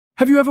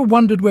Have you ever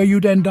wondered where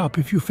you'd end up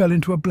if you fell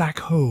into a black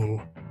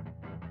hole?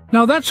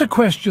 Now that's a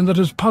question that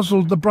has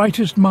puzzled the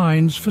brightest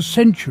minds for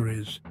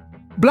centuries.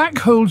 Black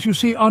holes, you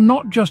see, are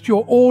not just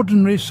your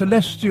ordinary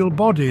celestial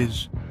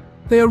bodies.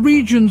 They are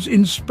regions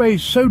in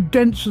space so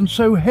dense and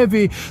so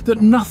heavy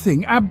that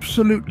nothing,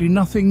 absolutely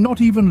nothing,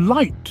 not even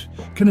light,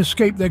 can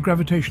escape their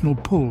gravitational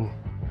pull.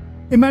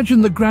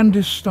 Imagine the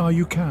grandest star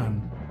you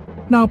can.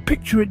 Now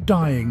picture it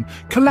dying,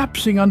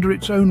 collapsing under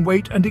its own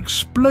weight and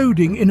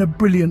exploding in a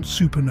brilliant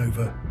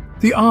supernova.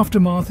 The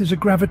aftermath is a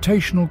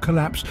gravitational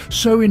collapse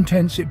so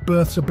intense it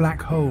births a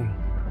black hole.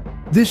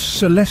 This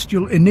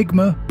celestial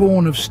enigma,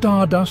 born of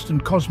stardust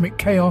and cosmic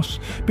chaos,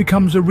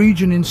 becomes a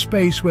region in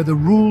space where the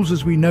rules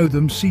as we know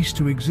them cease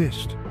to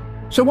exist.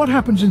 So what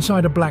happens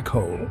inside a black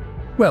hole?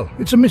 Well,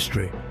 it's a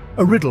mystery,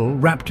 a riddle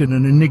wrapped in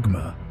an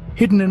enigma,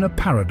 hidden in a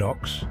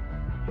paradox.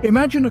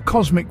 Imagine a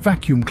cosmic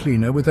vacuum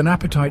cleaner with an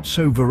appetite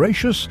so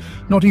voracious,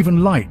 not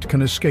even light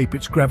can escape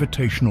its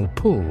gravitational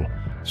pull.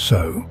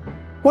 So,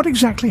 what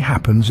exactly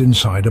happens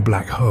inside a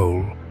black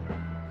hole?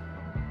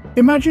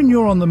 Imagine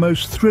you're on the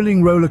most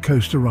thrilling roller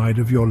coaster ride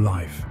of your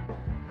life.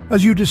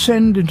 As you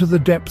descend into the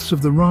depths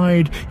of the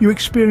ride, you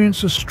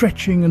experience a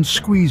stretching and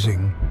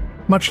squeezing,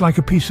 much like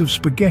a piece of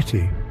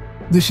spaghetti.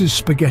 This is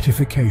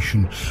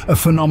spaghettification, a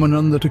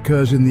phenomenon that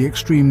occurs in the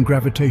extreme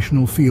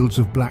gravitational fields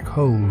of black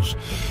holes.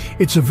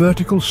 It's a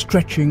vertical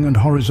stretching and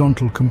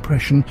horizontal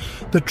compression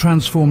that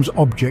transforms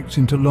objects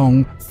into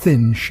long,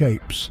 thin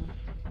shapes.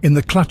 In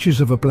the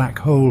clutches of a black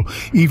hole,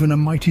 even a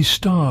mighty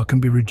star can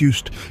be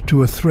reduced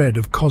to a thread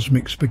of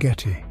cosmic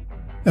spaghetti.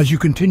 As you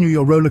continue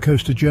your roller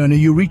coaster journey,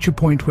 you reach a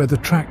point where the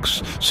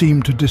tracks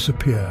seem to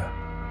disappear.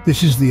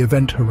 This is the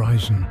event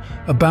horizon,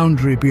 a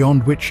boundary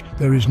beyond which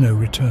there is no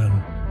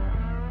return.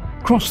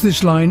 Cross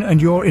this line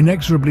and you're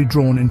inexorably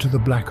drawn into the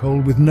black hole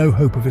with no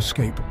hope of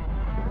escape.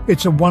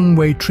 It's a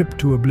one-way trip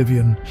to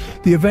oblivion.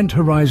 The event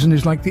horizon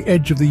is like the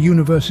edge of the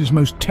universe's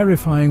most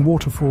terrifying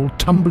waterfall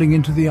tumbling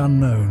into the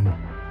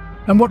unknown.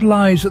 And what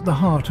lies at the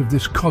heart of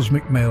this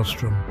cosmic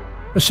maelstrom?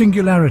 A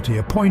singularity,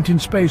 a point in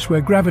space where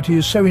gravity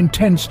is so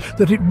intense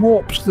that it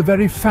warps the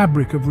very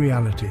fabric of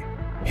reality.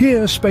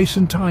 Here, space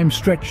and time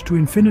stretch to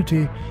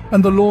infinity,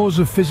 and the laws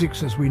of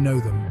physics as we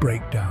know them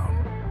break down.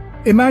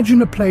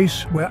 Imagine a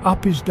place where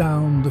up is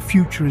down, the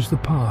future is the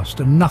past,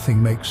 and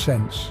nothing makes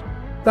sense.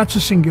 That's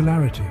a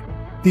singularity.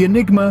 The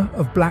enigma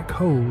of black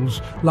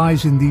holes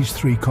lies in these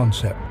three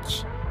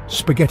concepts: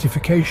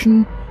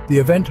 spaghettification, the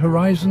event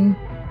horizon,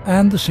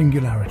 and the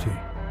singularity.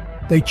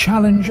 They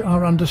challenge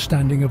our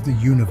understanding of the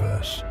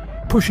universe,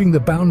 pushing the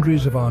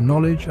boundaries of our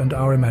knowledge and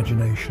our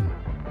imagination.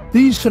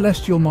 These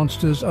celestial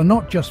monsters are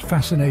not just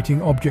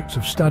fascinating objects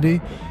of study,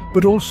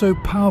 but also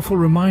powerful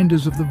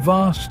reminders of the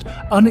vast,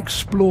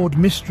 unexplored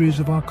mysteries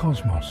of our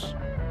cosmos.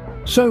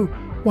 So,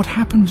 what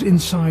happens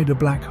inside a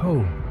black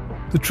hole?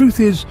 The truth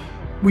is,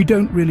 we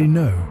don't really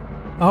know.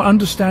 Our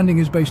understanding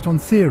is based on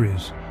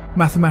theories,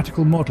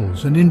 mathematical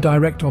models and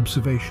indirect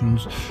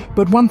observations,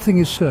 but one thing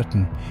is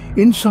certain: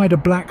 inside a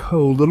black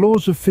hole, the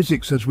laws of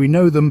physics as we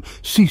know them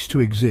cease to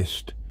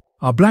exist.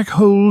 Are black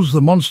holes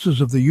the monsters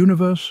of the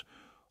universe,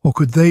 or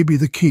could they be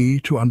the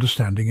key to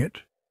understanding it?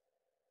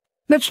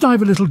 Let's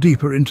dive a little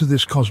deeper into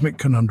this cosmic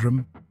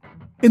conundrum.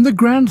 In the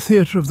grand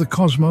theatre of the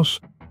cosmos,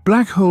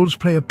 black holes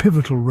play a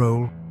pivotal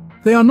role.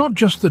 They are not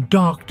just the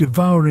dark,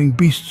 devouring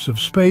beasts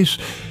of space,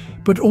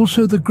 but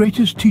also the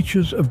greatest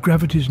teachers of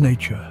gravity's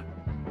nature.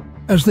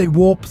 As they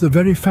warp the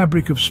very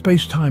fabric of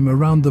space-time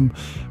around them,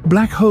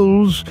 black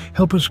holes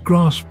help us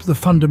grasp the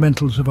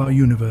fundamentals of our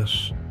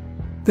universe.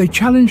 They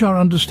challenge our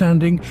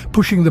understanding,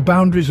 pushing the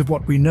boundaries of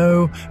what we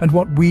know and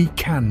what we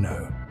can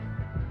know.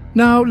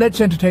 Now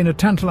let's entertain a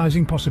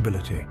tantalizing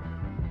possibility.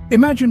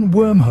 Imagine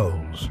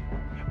wormholes,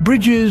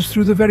 bridges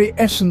through the very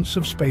essence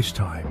of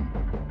space-time.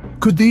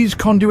 Could these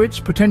conduits,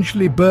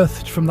 potentially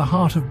birthed from the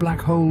heart of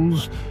black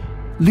holes,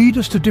 lead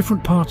us to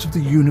different parts of the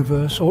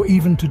universe, or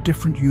even to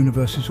different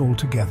universes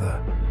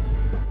altogether?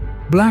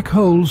 Black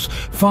holes,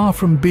 far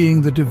from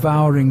being the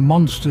devouring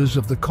monsters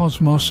of the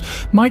cosmos,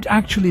 might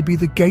actually be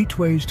the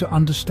gateways to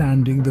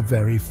understanding the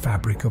very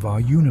fabric of our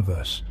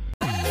universe.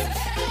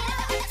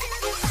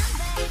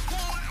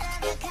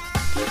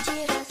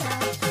 Digital